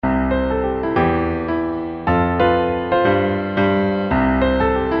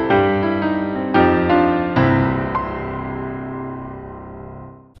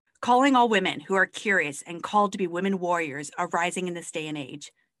calling all women who are curious and called to be women warriors arising in this day and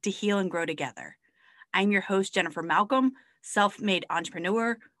age to heal and grow together. I'm your host, Jennifer Malcolm, self-made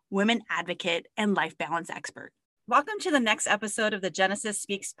entrepreneur, women advocate, and life balance expert. Welcome to the next episode of the Genesis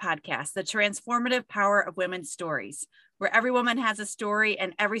Speaks podcast, the transformative power of women's stories, where every woman has a story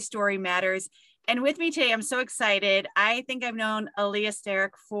and every story matters. And with me today, I'm so excited. I think I've known Aaliyah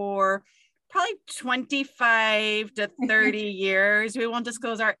Starrick for probably 25 to 30 years. We won't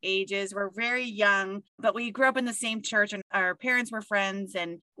disclose our ages. We're very young, but we grew up in the same church and our parents were friends,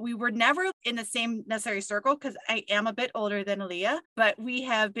 and we were never in the same necessary circle because I am a bit older than Aaliyah, but we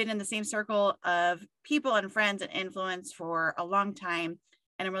have been in the same circle of people and friends and influence for a long time.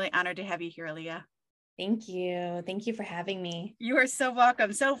 And I'm really honored to have you here, Aaliyah. Thank you. Thank you for having me. You are so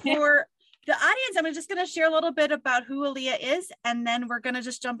welcome. So for the audience, I'm just going to share a little bit about who Aaliyah is, and then we're going to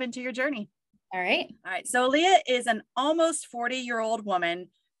just jump into your journey. All right. So Aaliyah is an almost 40-year-old woman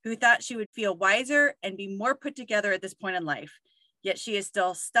who thought she would feel wiser and be more put together at this point in life. Yet she is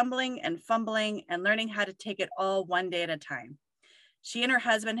still stumbling and fumbling and learning how to take it all one day at a time. She and her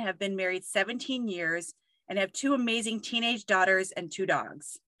husband have been married 17 years and have two amazing teenage daughters and two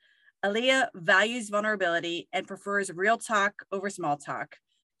dogs. Aaliyah values vulnerability and prefers real talk over small talk.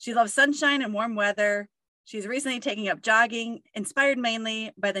 She loves sunshine and warm weather. She's recently taking up jogging, inspired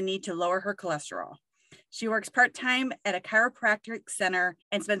mainly by the need to lower her cholesterol. She works part-time at a chiropractic center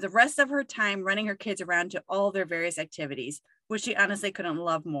and spends the rest of her time running her kids around to all their various activities, which she honestly couldn't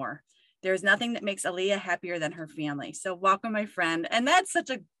love more. There's nothing that makes Aaliyah happier than her family. So welcome, my friend. And that's such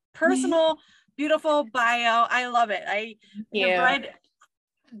a personal, beautiful bio. I love it. I have read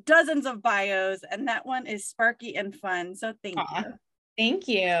dozens of bios, and that one is sparky and fun. So thank you. Thank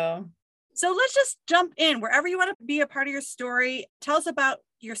you. So let's just jump in. Wherever you want to be a part of your story, tell us about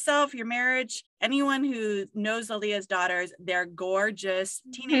yourself, your marriage. Anyone who knows Aaliyah's daughters, they're gorgeous,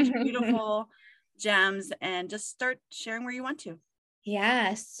 teenage, beautiful gems, and just start sharing where you want to.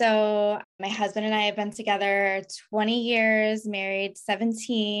 Yeah. So my husband and I have been together 20 years, married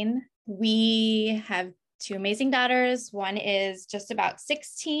 17. We have two amazing daughters. One is just about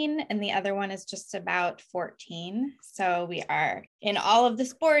 16 and the other one is just about 14. So we are in all of the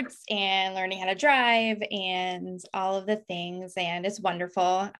sports and learning how to drive and all of the things. And it's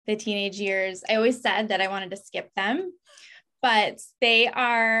wonderful. The teenage years, I always said that I wanted to skip them, but they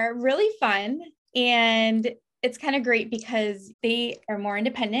are really fun. And it's kind of great because they are more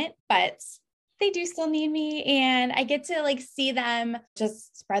independent, but they do still need me, and I get to see them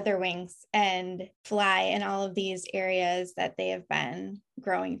just spread their wings and fly in all of these areas that they have been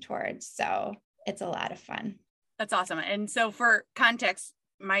growing towards. So it's a lot of fun. That's awesome. And so for context,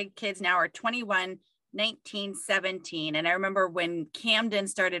 my kids now are 21, 19, 17. And I remember when Camden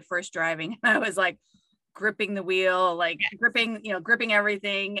started first driving, I was like gripping the wheel, gripping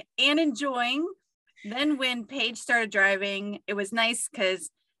everything and enjoying. Then when Paige started driving, it was nice because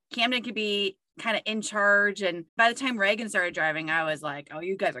Camden could be kind of in charge. And by the time Reagan started driving, I was like, oh,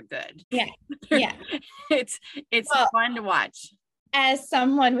 you guys are good. Yeah. It's fun to watch. As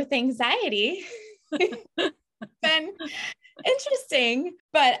someone with anxiety, been interesting,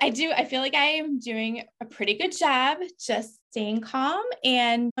 but I feel like I am doing a pretty good job just staying calm.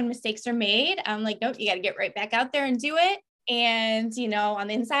 And when mistakes are made, I'm like, nope, you got to get right back out there and do it. And, on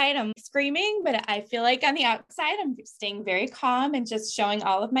the inside, I'm screaming, but I feel like on the outside, I'm staying very calm and just showing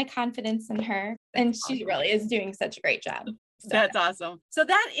all of my confidence in her. And she really is doing such a great job. So. That's awesome. So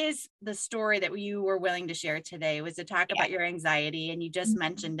that is the story that you were willing to share today, was to talk about your anxiety, and you just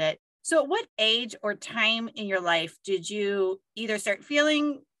mentioned it. So at what age or time in your life did you either start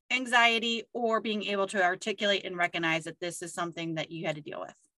feeling anxiety or being able to articulate and recognize that this is something that you had to deal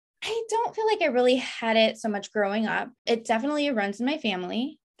with? I don't feel like I really had it so much growing up. It definitely runs in my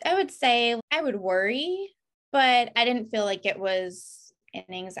family. I would say I would worry, but I didn't feel like it was an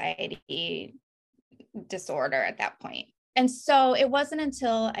anxiety disorder at that point. And so it wasn't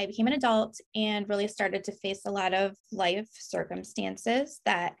until I became an adult and really started to face a lot of life circumstances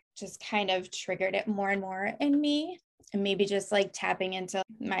that just kind of triggered it more and more in me. And maybe just tapping into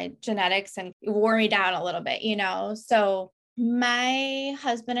my genetics and wore me down a little bit, So my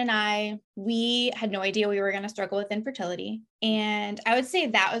husband and I, we had no idea we were going to struggle with infertility. And I would say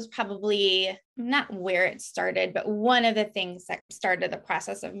that was probably not where it started, but one of the things that started the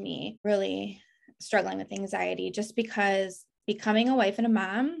process of me really struggling with anxiety, just because becoming a wife and a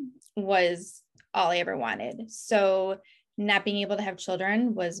mom was all I ever wanted. So not being able to have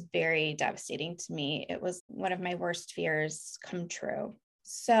children was very devastating to me. It was one of my worst fears come true.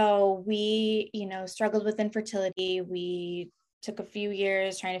 So we, struggled with infertility. We Took a few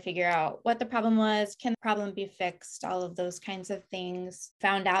years trying to figure out what the problem was. Can the problem be fixed? All of those kinds of things.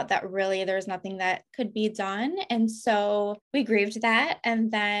 Found out that really there's nothing that could be done. And so we grieved that.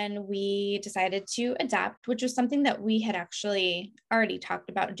 And then we decided to adopt, which was something that we had actually already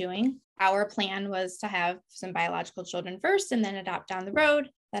talked about doing. Our plan was to have some biological children first and then adopt down the road.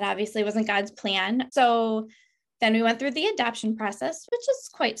 That obviously wasn't God's plan. So then we went through the adoption process, which is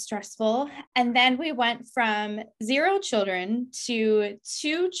quite stressful. And then we went from 0 children to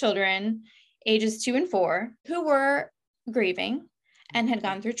 2 children, ages 2 and 4, who were grieving and had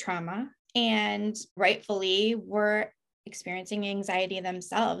gone through trauma and rightfully were experiencing anxiety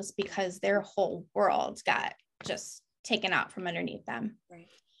themselves because their whole world got just taken out from underneath them. Right.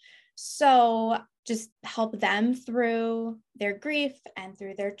 So just help them through their grief and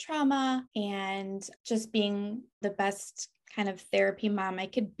through their trauma and just being the best kind of therapy mom I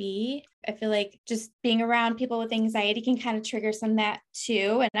could be. I feel like just being around people with anxiety can kind of trigger some of that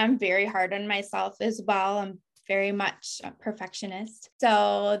too. And I'm very hard on myself as well. I'm very much a perfectionist.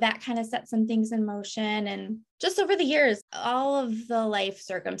 So that kind of set some things in motion. And just over the years, all of the life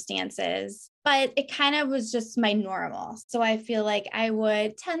circumstances, but it kind of was just my normal. So I feel like I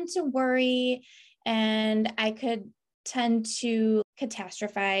would tend to worry and I could tend to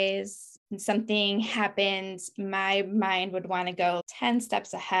catastrophize. When something happens, my mind would want to go 10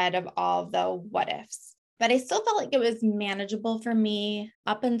 steps ahead of all the what ifs. But I still felt like it was manageable for me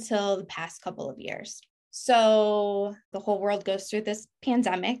up until the past couple of years. So the whole world goes through this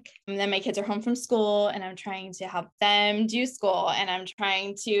pandemic, and then my kids are home from school and I'm trying to help them do school and I'm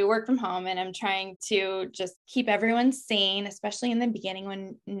trying to work from home and I'm trying to just keep everyone sane, especially in the beginning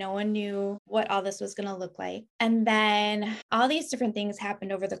when no one knew what all this was going to look like. And then all these different things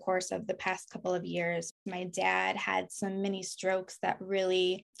happened over the course of the past couple of years. My dad had some mini strokes that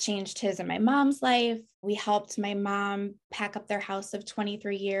really changed his and my mom's life. We helped my mom pack up their house of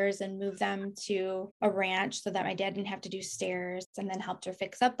 23 years and move them to a ranch so that my dad didn't have to do stairs, and then helped her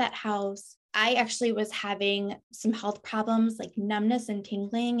fix up that house. I actually was having some health problems like numbness and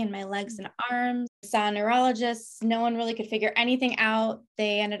tingling in my legs and arms. Saw a neurologist. No one really could figure anything out.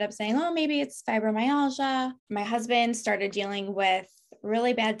 They ended up saying, oh, maybe it's fibromyalgia. My husband started dealing with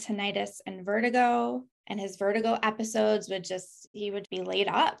really bad tinnitus and vertigo. And his vertigo episodes he would be laid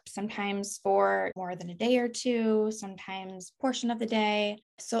up sometimes for more than a day or two, sometimes portion of the day.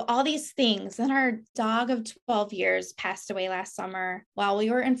 So all these things. Then our dog of 12 years passed away last summer while we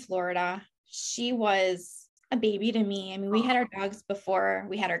were in Florida. She was a baby to me. I mean, we had our dogs before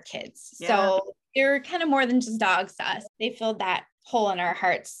we had our kids. Yeah. So they were kind of more than just dogs to us. They filled that hole in our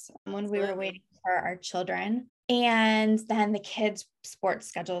hearts when we were waiting for our children. And then the kids' sports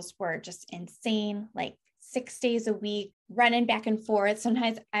schedules were just insane, like 6 days a week, running back and forth.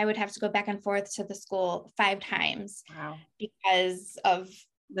 Sometimes I would have to go back and forth to the school 5 times. Wow. Because of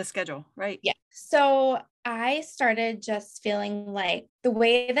the schedule, right? Yeah. So I started just feeling like the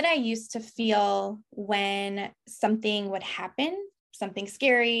way that I used to feel when something would happen, something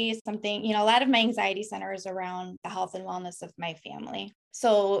scary, something, a lot of my anxiety centers around the health and wellness of my family.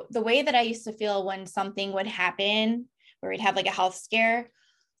 So the way that I used to feel when something would happen, where we'd have like a health scare,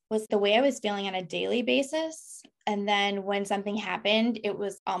 was the way I was feeling on a daily basis. And then when something happened, it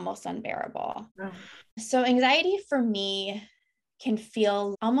was almost unbearable. Oh. So anxiety for me can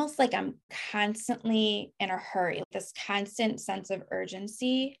feel almost like I'm constantly in a hurry, this constant sense of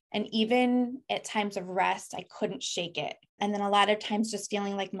urgency. And even at times of rest, I couldn't shake it. And then a lot of times just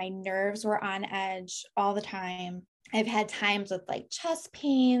feeling like my nerves were on edge all the time. I've had times with like chest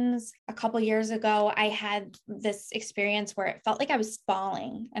pains. A couple years ago, I had this experience where it felt like I was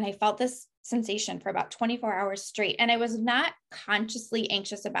falling, and I felt this sensation for about 24 hours straight. And I was not consciously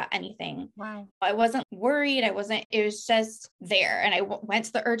anxious about anything. Wow. I wasn't worried. It was just there. And I went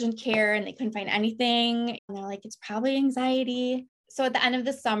to the urgent care and they couldn't find anything. And they're like, it's probably anxiety. So at the end of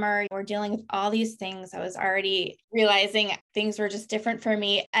the summer, we're dealing with all these things. I was already realizing things were just different for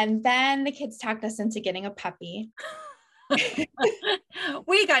me. And then the kids talked us into getting a puppy.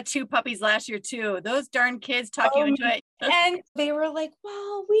 We got 2 puppies last year too. Those darn kids talk you into it. And they were like,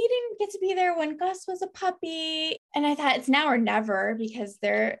 well, we didn't get to be there when Gus was a puppy. And I thought it's now or never because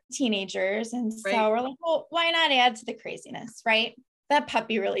they're teenagers. And so We're like, well, why not add to the craziness, right? That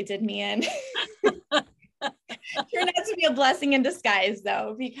puppy really did me in. Turned out to be a blessing in disguise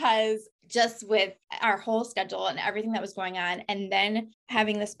though, because just with our whole schedule and everything that was going on, and then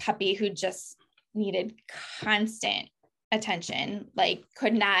having this puppy who just needed constant attention, like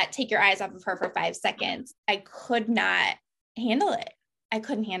could not take your eyes off of her for 5 seconds. I could not handle it. I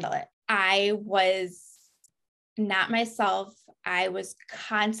couldn't handle it. I was not myself. I was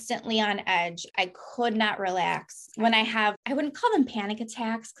constantly on edge. I could not relax. When I wouldn't call them panic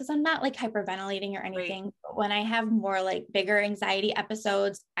attacks because I'm not like hyperventilating or anything. Right. But when I have more like bigger anxiety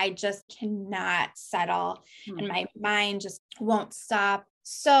episodes, I just cannot settle and my mind just won't stop.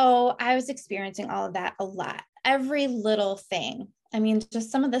 So I was experiencing all of that a lot. Every little thing. I mean,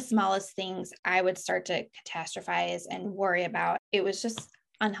 just some of the smallest things I would start to catastrophize and worry about. It was just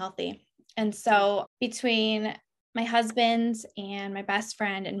unhealthy. And so between my husband and my best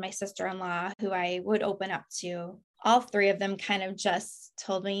friend and my sister-in-law, who I would open up to, all three of them kind of just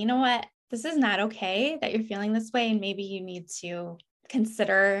told me, you know what, this is not okay that you're feeling this way. And maybe you need to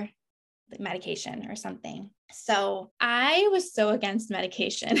consider medication or something. So I was so against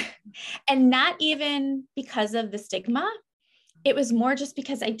medication and not even because of the stigma. It was more just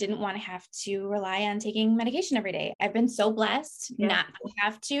because I didn't want to have to rely on taking medication every day. I've been so blessed not to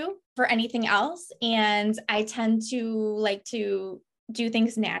have to for anything else. And I tend to like to do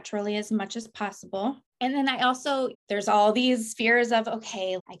things naturally as much as possible. And then there's all these fears of,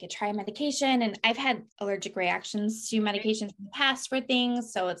 okay, I could try medication. And I've had allergic reactions to medications in the past for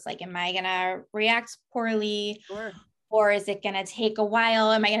things. So it's like, am I going to react poorly? Sure. Or is it going to take a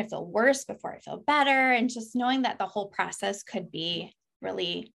while? Am I going to feel worse before I feel better? And just knowing that the whole process could be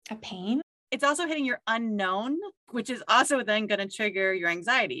really a pain. It's also hitting your unknown, which is also then going to trigger your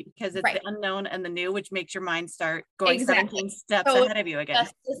anxiety because it's the unknown and the new, which makes your mind start going 17 steps ahead of you again.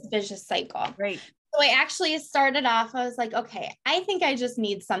 Just this vicious cycle. Right. So I actually started off, I was like, okay, I think I just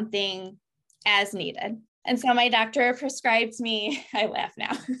need something as needed. And so my doctor prescribed me, I laugh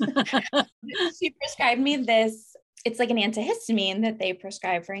now. She prescribed me this. It's like an antihistamine that they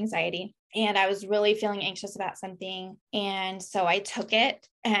prescribe for anxiety. And I was really feeling anxious about something. And so I took it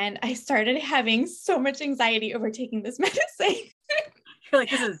and I started having so much anxiety over taking this medicine. You're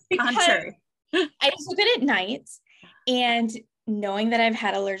like, this is contrary. I took it at night and knowing that I've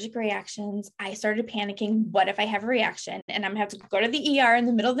had allergic reactions, I started panicking. What if I have a reaction and I'm gonna have to go to the ER in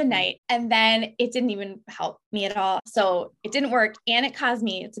the middle of the night? And then it didn't even help me at all. So it didn't work and it caused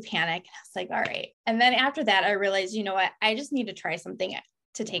me to panic. I was like, all right. And then after that, I realized, you know what? I just need to try something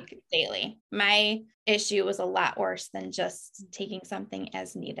to take daily. My issue was a lot worse than just taking something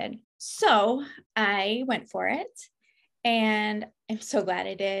as needed. So I went for it and I'm so glad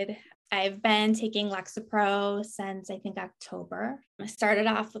I did. I've been taking Lexapro since I think October. I started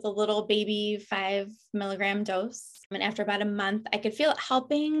off with a little baby 5 milligram dose. And after about a month, I could feel it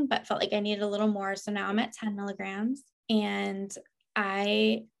helping, but felt like I needed a little more. So now I'm at 10 milligrams and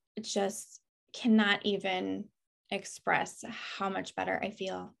I just cannot even express how much better I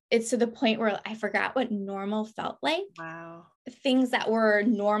feel. It's to the point where I forgot what normal felt like. Wow. Things that were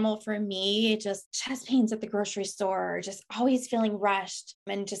normal for me, just chest pains at the grocery store, just always feeling rushed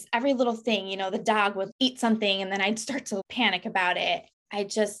and just every little thing, you know, the dog would eat something and then I'd start to panic about it. I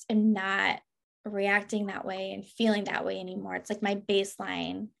just am not reacting that way and feeling that way anymore. It's like my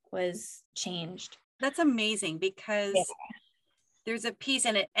baseline was changed. That's amazing because there's a piece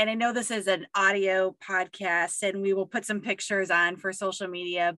in it, and I know this is an audio podcast and we will put some pictures on for social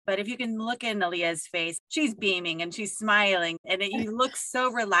media, but if you can look in Aaliyah's face, she's beaming and she's smiling and you look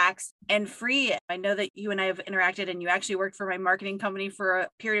so relaxed and free. I know that you and I have interacted and you actually worked for my marketing company for a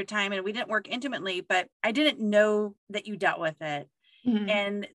period of time and we didn't work intimately, but I didn't know that you dealt with it. Mm-hmm.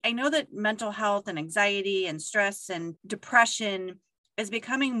 And I know that mental health and anxiety and stress and depression is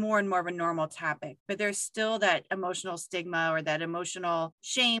becoming more and more of a normal topic, but there's still that emotional stigma or that emotional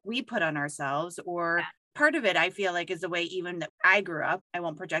shame we put on ourselves, or part of it, I feel like, is the way even that I grew up. I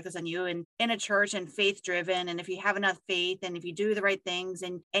won't project this on you, and in a church and faith driven. And if you have enough faith and if you do the right things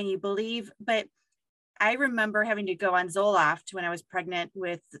and you believe, but I remember having to go on Zoloft when I was pregnant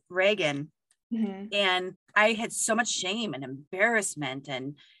with Reagan. Mm-hmm. And I had so much shame and embarrassment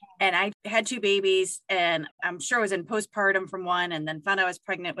and I had 2 babies and I'm sure I was in postpartum from one and then found I was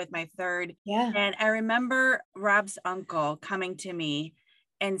pregnant with my third. Yeah. And I remember Rob's uncle coming to me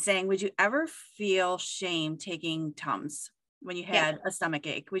and saying, would you ever feel shame taking Tums when you had a stomach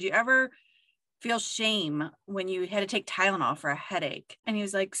ache? Would you ever feel shame when you had to take Tylenol for a headache? And he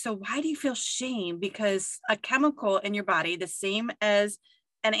was like, so why do you feel shame? Because a chemical in your body, the same as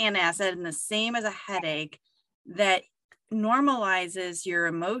an antacid and the same as a headache, that normalizes your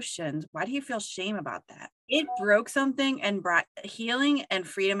emotions. Why do you feel shame about that? It broke something and brought healing and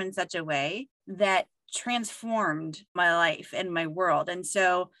freedom in such a way that transformed my life and my world. And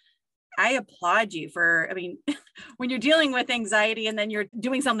so I applaud you for, I mean, when you're dealing with anxiety and then you're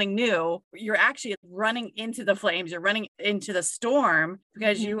doing something new, you're actually running into the flames, you're running into the storm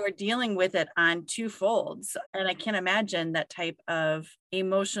because you are dealing with it on two folds. And I can't imagine that type of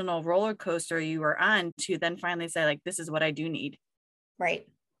emotional roller coaster you were on to then finally say, like, this is what I do need. Right.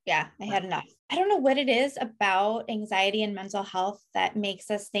 Yeah, I had enough. I don't know what it is about anxiety and mental health that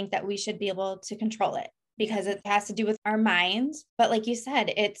makes us think that we should be able to control it, because it has to do with our minds. But like you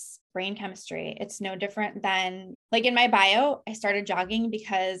said, it's brain chemistry. It's no different than, like, in my bio, I started jogging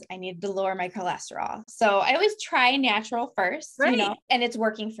because I needed to lower my cholesterol. So I always try natural first, Right. and it's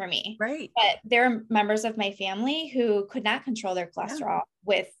working for me. Right. But there are members of my family who could not control their cholesterol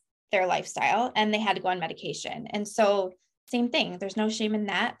with their lifestyle, and they had to go on medication. And so same thing. There's no shame in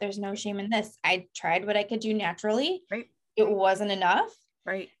that. There's no shame in this. I tried what I could do naturally. Right. It wasn't enough.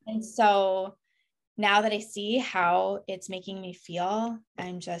 Right. And so now that I see how it's making me feel,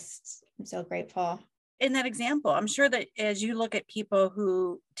 I'm so grateful. In that example, I'm sure that as you look at people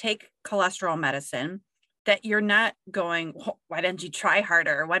who take cholesterol medicine, that you're not going, oh, why didn't you try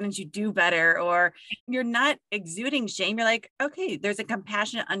harder? Why didn't you do better? Or you're not exuding shame. You're like, okay, there's a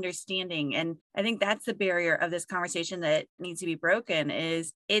compassionate understanding. And I think that's the barrier of this conversation that needs to be broken,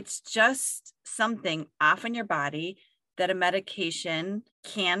 is it's just something off in your body that a medication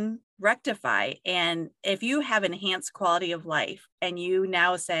can rectify. And if you have enhanced quality of life and you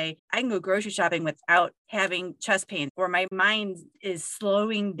now say, I can go grocery shopping without having chest pain, or my mind is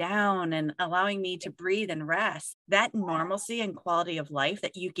slowing down and allowing me to breathe and rest, that normalcy and quality of life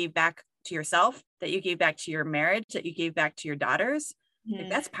that you gave back to yourself, that you gave back to your marriage, that you gave back to your daughters, like,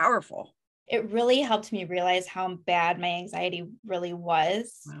 that's powerful. It really helped me realize how bad my anxiety really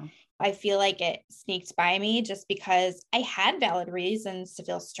was. Wow. I feel like it sneaked by me just because I had valid reasons to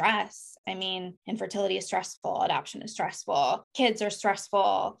feel stress. I mean, infertility is stressful, adoption is stressful, kids are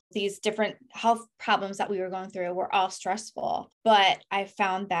stressful. These different health problems that we were going through were all stressful. But I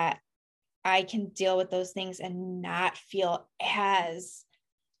found that I can deal with those things and not feel as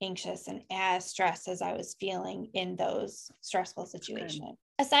anxious and as stressed as I was feeling in those stressful situations.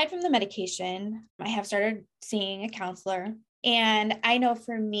 Aside from the medication, I have started seeing a counselor. And I know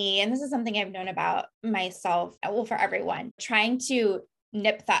for me, and this is something I've known about myself, well, for everyone, trying to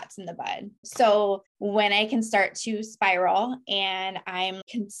nip thoughts in the bud. So when I can start to spiral and I'm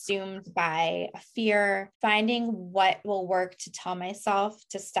consumed by a fear, finding what will work to tell myself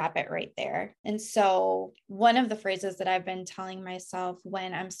to stop it right there. And so one of the phrases that I've been telling myself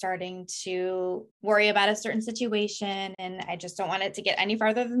when I'm starting to worry about a certain situation and I just don't want it to get any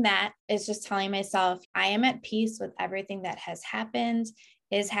farther than that is just telling myself, I am at peace with everything that has happened,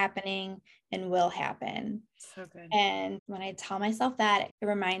 is happening, and will happen. So good. And when I tell myself that, it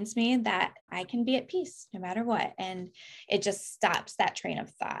reminds me that I can be at peace no matter what. And it just stops that train of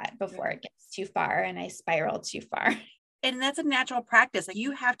thought before it gets too far and I spiral too far. And that's a natural practice.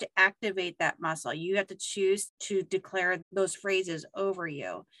 You have to activate that muscle. You have to choose to declare those phrases over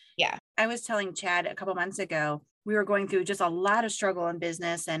you. Yeah. I was telling Chad a couple months ago, we were going through just a lot of struggle in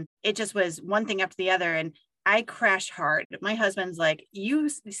business, and it just was one thing after the other. And I crash hard. My husband's like, you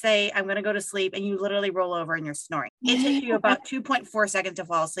say, I'm going to go to sleep, and you literally roll over and you're snoring. It takes you about 2.4 seconds to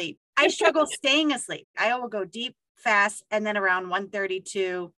fall asleep. I struggle staying asleep. I will go deep, fast, and then around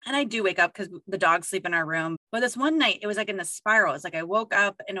 1:32, and I do wake up because the dogs sleep in our room. But this one night, it was like in a spiral. It's like I woke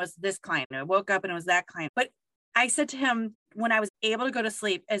up and it was this client. I woke up and it was that client. But I said to him, when I was able to go to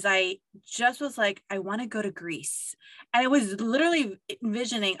sleep, as I just was like, I want to go to Greece. And I was literally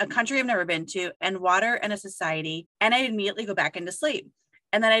envisioning a country I've never been to and water and a society. And I'd immediately go back into sleep.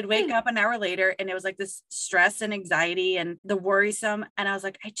 And then I'd wake up an hour later and it was like this stress and anxiety and the worrisome. And I was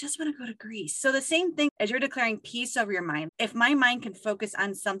like, I just want to go to Greece. So the same thing as you're declaring peace over your mind. If my mind can focus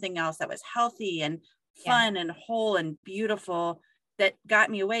on something else that was healthy and fun and whole and beautiful, that got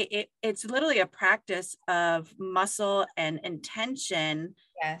me away, it's literally a practice of muscle and intention.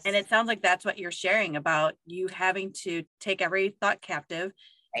 Yes. And it sounds like that's what you're sharing about, you having to take every thought captive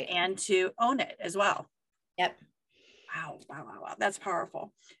and to own it as well. Yep. Wow. That's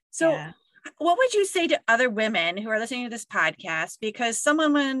powerful. So what would you say to other women who are listening to this podcast? Because some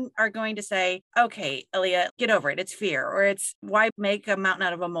women are going to say, okay, Aaliyah, get over it. It's fear, or it's why make a mountain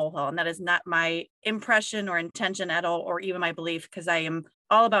out of a molehill? And that is not my impression or intention at all, or even my belief, because I am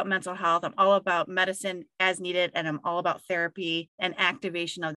all about mental health. I'm all about medicine as needed. And I'm all about therapy and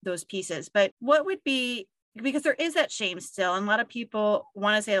activation of those pieces. But what would be, because there is that shame still. And a lot of people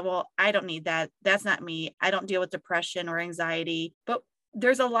want to say, well, I don't need that. That's not me. I don't deal with depression or anxiety. But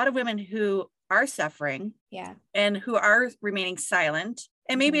there's a lot of women who are suffering and who are remaining silent.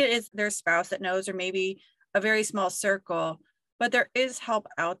 And maybe it is their spouse that knows, or maybe a very small circle. but there is help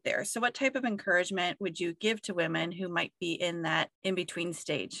out there. So what type of encouragement would you give to women who might be in that in-between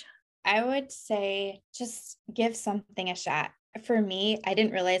stage? I would say just give something a shot. For me, I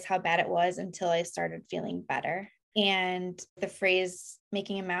didn't realize how bad it was until I started feeling better. And the phrase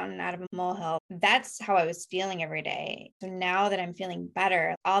making a mountain out of a molehill, that's how I was feeling every day. So now that I'm feeling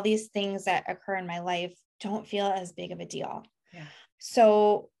better, all these things that occur in my life don't feel as big of a deal. Yeah.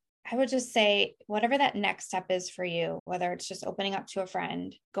 So I would just say, whatever that next step is for you, whether it's just opening up to a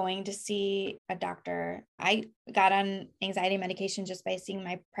friend, going to see a doctor. I got on anxiety medication just by seeing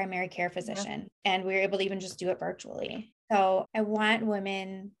my primary care physician, and we were able to even just do it virtually. So I want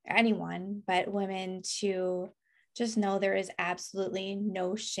women, anyone, but women to just know there is absolutely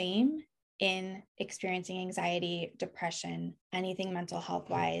no shame in experiencing anxiety, depression, anything mental health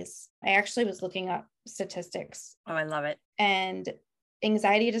wise. I actually was looking up statistics. Oh, I love it. And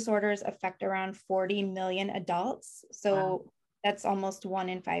anxiety disorders affect around 40 million adults. So wow. That's almost 1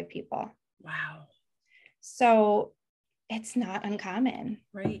 in 5 people. Wow. So it's not uncommon.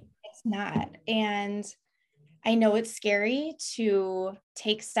 Right. It's not. And I know it's scary to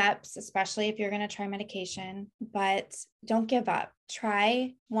take steps, especially if you're going to try medication, but don't give up.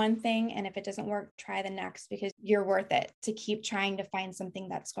 Try one thing. And if it doesn't work, try the next, because you're worth it to keep trying to find something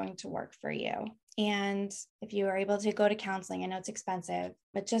that's going to work for you. And if you are able to go to counseling, I know it's expensive,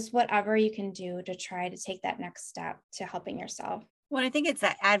 but just whatever you can do to try to take that next step to helping yourself. Well, I think it's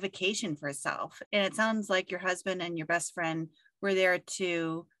that advocation for self. And it sounds like your husband and your best friend were there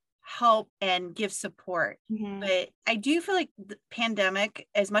to help and give support. Mm-hmm. But I do feel like the pandemic,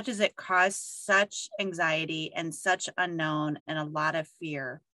 as much as it caused such anxiety and such unknown and a lot of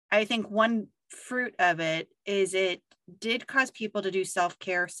fear, I think one fruit of it is it did cause people to do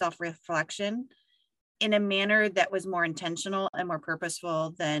self-care, self-reflection in a manner that was more intentional and more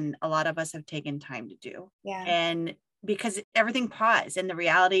purposeful than a lot of us have taken time to do. Yeah. And because everything paused, and the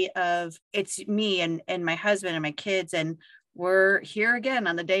reality of it's me and my husband and my kids, and we're here again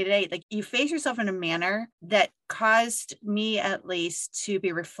on the day-to-day. Like, you face yourself in a manner that caused me at least to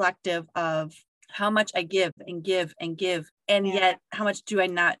be reflective of how much I give and give and give. And yet how much do I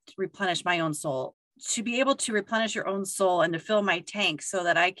not replenish my own soul? To be able to replenish your own soul and to fill my tank so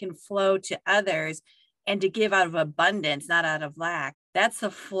that I can flow to others and to give out of abundance, not out of lack. That's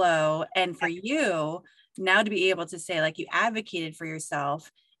the flow. And for you now to be able to say, like, you advocated for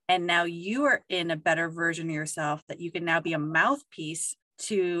yourself, and now you are in a better version of yourself, that you can now be a mouthpiece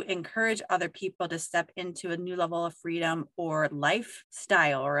to encourage other people to step into a new level of freedom or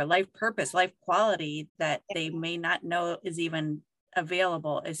lifestyle or a life purpose, life quality that they may not know is even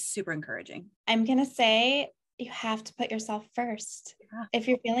available, is super encouraging. I'm going to say you have to put yourself first. Yeah. If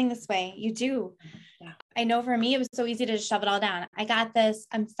you're feeling this way, you do. Yeah. I know for me, it was so easy to just shove it all down. I got this.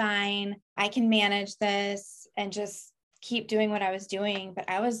 I'm fine. I can manage this, and just keep doing what I was doing. But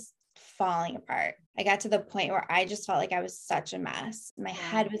I was falling apart. I got to the point where I just felt like I was such a mess. My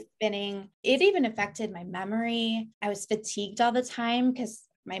head was spinning. It even affected my memory. I was fatigued all the time because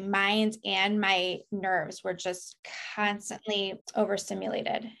my mind and my nerves were just constantly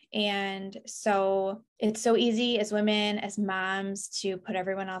overstimulated. And so it's so easy as women, as moms, to put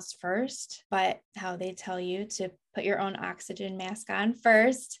everyone else first, but how they tell you to put your own oxygen mask on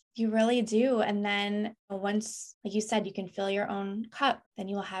first, you really do. And then once, like you said, you can fill your own cup, then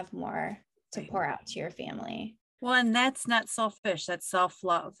you will have more to pour out to your family. Well, and that's not selfish. That's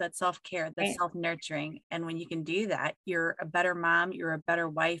self-love. That's self-care. That's self-nurturing. And when you can do that, you're a better mom, you're a better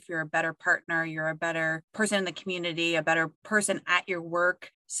wife, you're a better partner, you're a better person in the community, a better person at your work.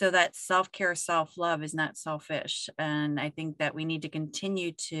 So that self-care, self-love is not selfish. And I think that we need to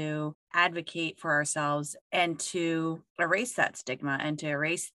continue to advocate for ourselves and to erase that stigma and to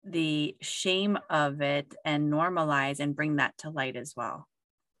erase the shame of it and normalize and bring that to light as well.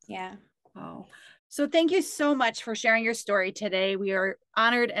 Yeah. Oh. So thank you so much for sharing your story today. We are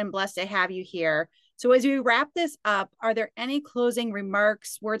honored and blessed to have you here. So as we wrap this up, are there any closing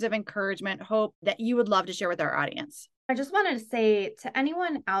remarks, words of encouragement, hope that you would love to share with our audience? I just wanted to say to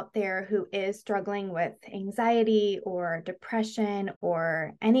anyone out there who is struggling with anxiety or depression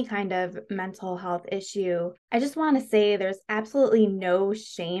or any kind of mental health issue, I just want to say there's absolutely no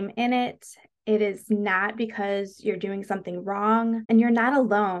shame in it. It is not because you're doing something wrong, and you're not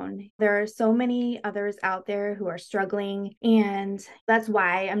alone. There are so many others out there who are struggling, and that's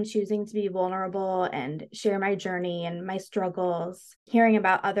why I'm choosing to be vulnerable and share my journey and my struggles. Hearing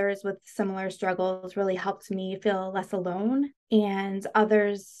about others with similar struggles really helped me feel less alone. and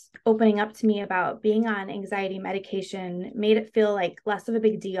others opening up to me about being on anxiety medication made it feel like less of a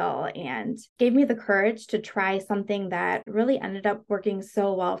big deal and gave me the courage to try something that really ended up working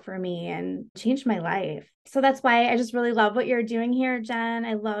so well for me and changed my life. So that's why I just really love what you're doing here, Jen.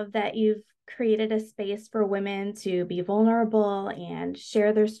 I love that you've created a space for women to be vulnerable and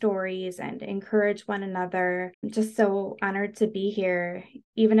share their stories and encourage one another. I'm just so honored to be here.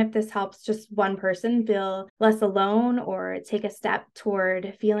 Even if this helps just one person feel less alone or take a step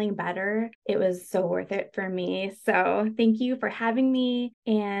toward feeling better, it was so worth it for me. So thank you for having me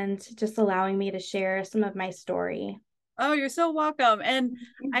and just allowing me to share some of my story. Oh, you're so welcome. And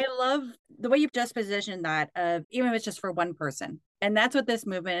I love the way you've just positioned that of even if it's just for one person. And that's what this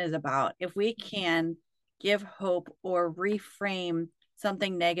movement is about. If we can give hope or reframe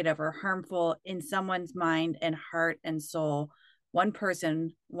something negative or harmful in someone's mind and heart and soul, one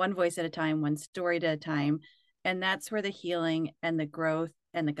person, one voice at a time, one story at a time. And that's where the healing and the growth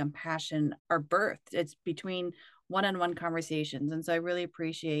and the compassion are birthed. It's between one-on-one conversations. And so I really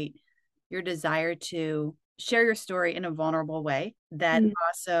appreciate your desire to share your story in a vulnerable way that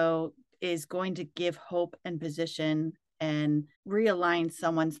also is going to give hope and position and realign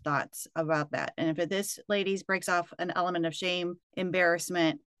someone's thoughts about that. And if this, ladies, breaks off an element of shame,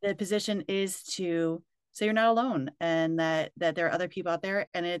 embarrassment, the position is to say you're not alone and that there are other people out there,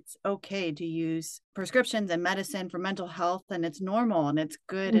 and it's okay to use prescriptions and medicine for mental health, and it's normal and it's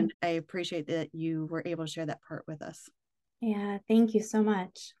good. And I appreciate that you were able to share that part with us. Yeah, thank you so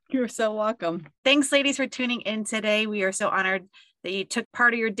much. You're so welcome. Thanks, ladies, for tuning in today. We are so honored that you took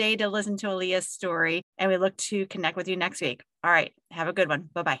part of your day to listen to Aaliyah's story, and we look to connect with you next week. All right, have a good one.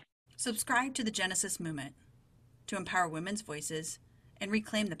 Bye-bye. Subscribe to the Genesis Movement to empower women's voices and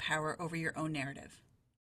reclaim the power over your own narrative.